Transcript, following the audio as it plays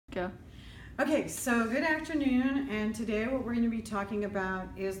Go. Okay, so good afternoon, and today what we're going to be talking about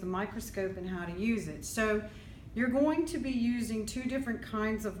is the microscope and how to use it. So you're going to be using two different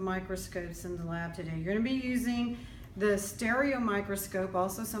kinds of microscopes in the lab today. You're going to be using the stereo microscope,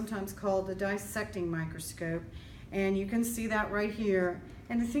 also sometimes called the dissecting microscope, and you can see that right here.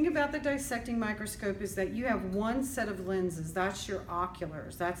 And the thing about the dissecting microscope is that you have one set of lenses. That's your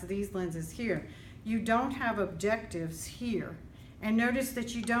oculars. That's these lenses here. You don't have objectives here. And notice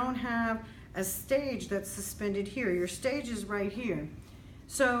that you don't have a stage that's suspended here. Your stage is right here.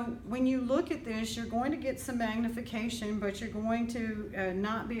 So when you look at this, you're going to get some magnification, but you're going to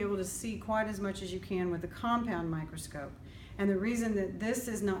not be able to see quite as much as you can with a compound microscope. And the reason that this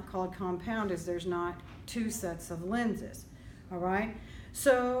is not called compound is there's not two sets of lenses. All right?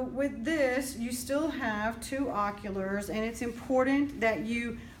 So with this, you still have two oculars, and it's important that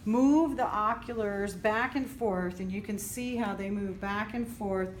you move the oculars back and forth, and you can see how they move back and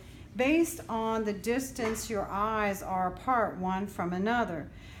forth based on the distance your eyes are apart one from another.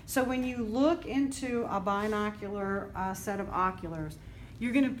 So when you look into a binocular set of oculars,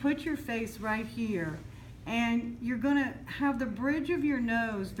 you're going to put your face right here, and you're going to have the bridge of your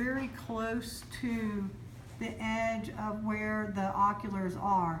nose very close to the edge of where the oculars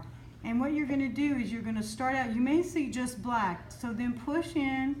are. And what you're going to do is you're going to start out, you may see just black, so then push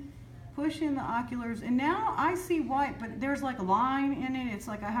in the oculars, and now I see white, but there's like a line in it. It's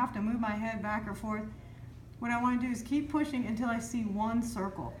like I have to move my head back or forth. What I want to do is keep pushing until I see one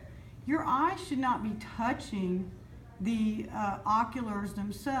circle. Your eyes should not be touching the oculars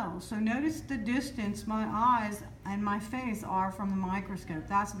themselves. So notice the distance my eyes and my face are from the microscope.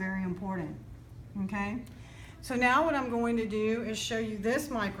 That's very important. Okay? So now what I'm going to do is show you this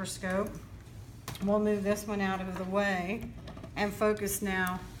microscope. We'll move this one out of the way and focus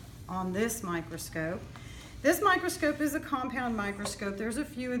now on this microscope. This microscope is a compound microscope. There's a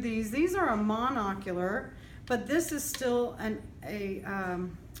few of these. These are a monocular, but this is still a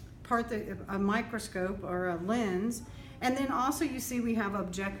microscope or a lens. And then also you see we have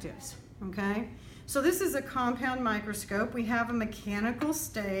objectives, okay? So this is a compound microscope. We have a mechanical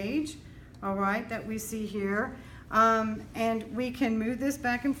stage, all right, that we see here. And we can move this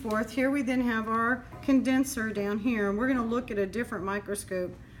back and forth. Here we then have our condenser down here. And we're going to look at a different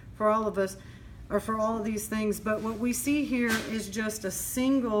microscope for all of us, or for all of these things. But what we see here is just a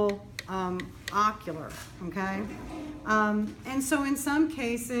single ocular, okay? And so in some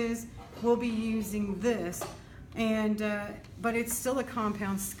cases, we'll be using this, but it's still a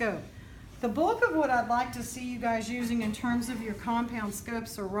compound scope. The bulk of what I'd like to see you guys using in terms of your compound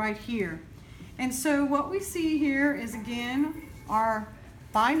scopes are right here. And so what we see here is, again, our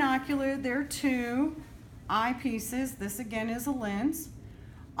binocular. There are two eyepieces. This, again, is a lens.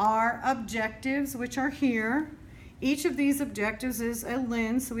 Our objectives, which are here. Each of these objectives is a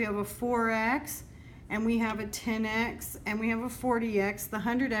lens. So we have a 4x, and we have a 10x, and we have a 40x. The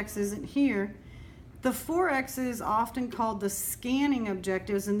 100x isn't here. The 4x is often called the scanning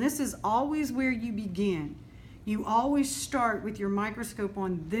objectives, and this is always where you begin. You always start with your microscope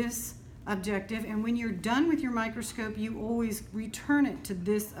on this objective, and when you're done with your microscope, you always return it to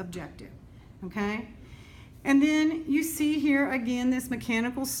this objective, okay? And then you see here again this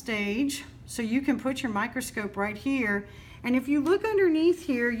mechanical stage, so you can put your microscope right here, and if you look underneath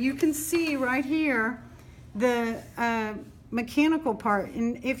here, you can see right here the mechanical part,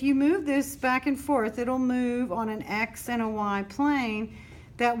 and if you move this back and forth, it'll move on an X and a Y plane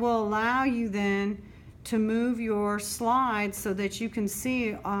that will allow you then to move your slide so that you can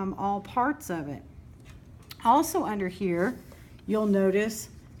see all parts of it. Also under here, you'll notice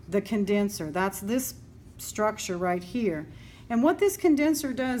the condenser. That's this structure right here. And what this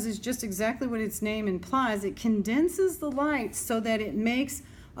condenser does is just exactly what its name implies. It condenses the light so that it makes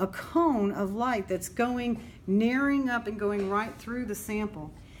a cone of light that's narrowing up and going right through the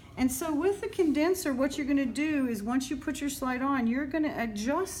sample. And so with the condenser, what you're going to do is once you put your slide on, you're going to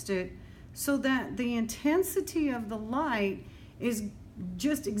adjust it so that the intensity of the light is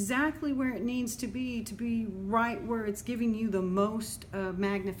just exactly where it needs to be right where it's giving you the most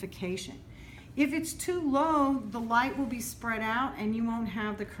magnification. If it's too low, the light will be spread out and you won't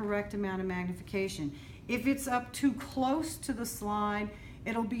have the correct amount of magnification. If it's up too close to the slide,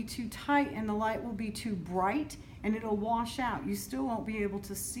 it'll be too tight and the light will be too bright and it'll wash out. You still won't be able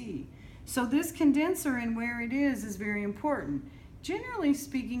to see. So this condenser and where it is very important. Generally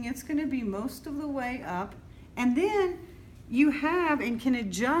speaking, it's going to be most of the way up, and then you have and can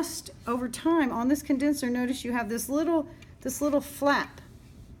adjust over time. On this condenser, notice you have this little flap.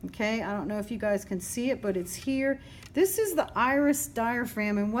 Okay, I don't know if you guys can see it, but it's here. This is the iris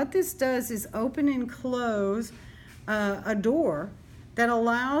diaphragm, and what this does is open and close a door that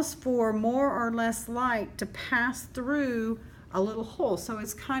allows for more or less light to pass through a little hole. So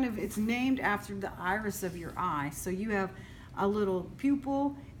it's named after the iris of your eye. So you have a little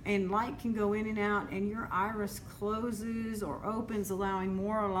pupil and light can go in and out, and your iris closes or opens, allowing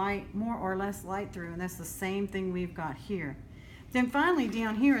more or less light through, and that's the same thing we've got here. Then finally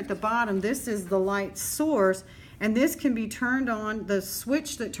down here at the bottom, this is the light source, and this can be turned on. The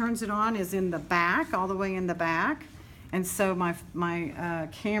switch that turns it on is in the back, all the way in the back. And so my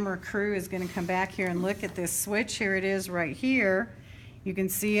camera crew is going to come back here and look at this switch. Here it is right here. You can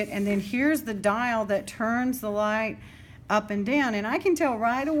see it. And then here's the dial that turns the light up and down. And I can tell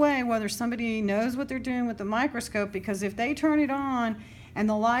right away whether somebody knows what they're doing with the microscope, because if they turn it on and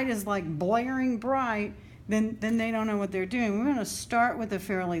the light is like blaring bright, then they don't know what they're doing. We're going to start with a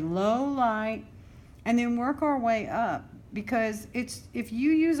fairly low light and then work our way up. Because if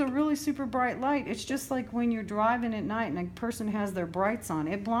you use a really super bright light, it's just like when you're driving at night and a person has their brights on.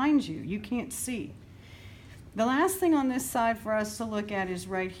 It blinds you. You can't see. The last thing on this side for us to look at is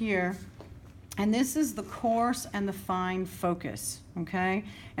right here. And this is the coarse and the fine focus, okay?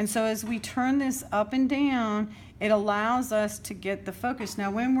 And so as we turn this up and down, it allows us to get the focus.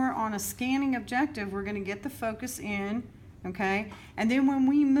 Now when we're on a scanning objective, we're going to get the focus in, okay? And then when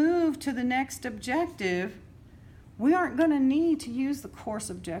we move to the next objective, we aren't going to need to use the coarse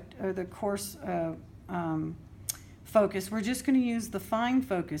focus. We're just going to use the fine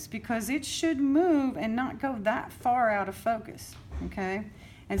focus, because it should move and not go that far out of focus, okay?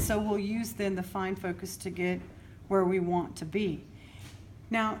 And so we'll use then the fine focus to get where we want to be.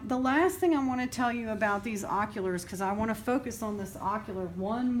 Now, the last thing I want to tell you about these oculars, because I want to focus on this ocular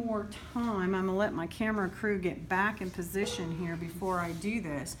one more time. I'm going to let my camera crew get back in position here before I do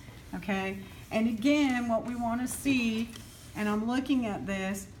this, okay? And again, what we want to see, and I'm looking at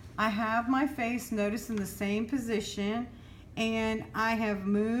this, I have my face, notice, in the same position, and I have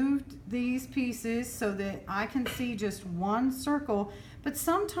moved these pieces so that I can see just one circle, but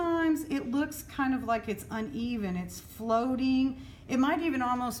sometimes it looks kind of like it's uneven, it's floating. It might even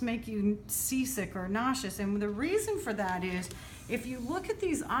almost make you seasick or nauseous, and the reason for that is, if you look at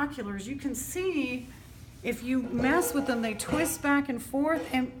these oculars, you can see if you mess with them, they twist back and forth,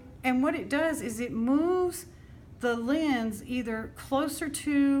 and what it does is it moves the lens either closer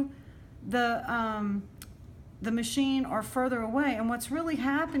to the machine or further away. And what's really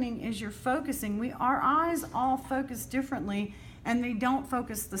happening is you're focusing. Our eyes all focus differently, and they don't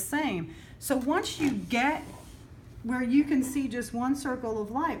focus the same. So once you get where you can see just one circle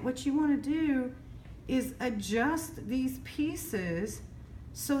of light, what you want to do is adjust these pieces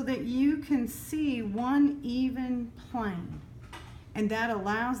so that you can see one even plane. And that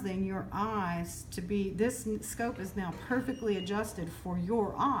allows then your eyes to be, this scope is now perfectly adjusted for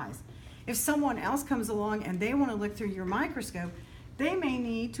your eyes. If someone else comes along and they want to look through your microscope, they may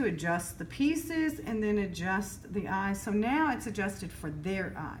need to adjust the pieces and then adjust the eyes. So now it's adjusted for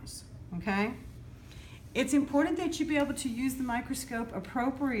their eyes, okay? It's important that you be able to use the microscope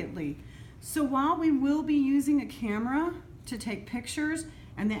appropriately. So while we will be using a camera to take pictures,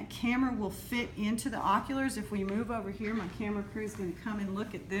 and that camera will fit into the oculars. If we move over here, my camera crew is going to come and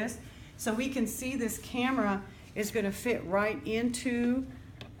look at this. So we can see this camera is going to fit right into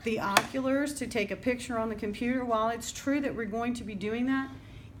the oculars to take a picture on the computer. While it's true that we're going to be doing that,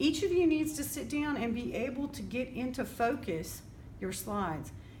 each of you needs to sit down and be able to get into focus your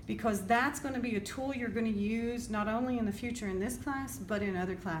slides, because that's going to be a tool you're going to use not only in the future in this class, but in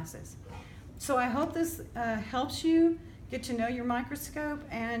other classes. So I hope this helps you get to know your microscope,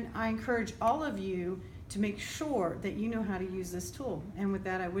 and I encourage all of you to make sure that you know how to use this tool. And with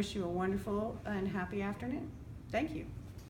that, I wish you a wonderful and happy afternoon. Thank you.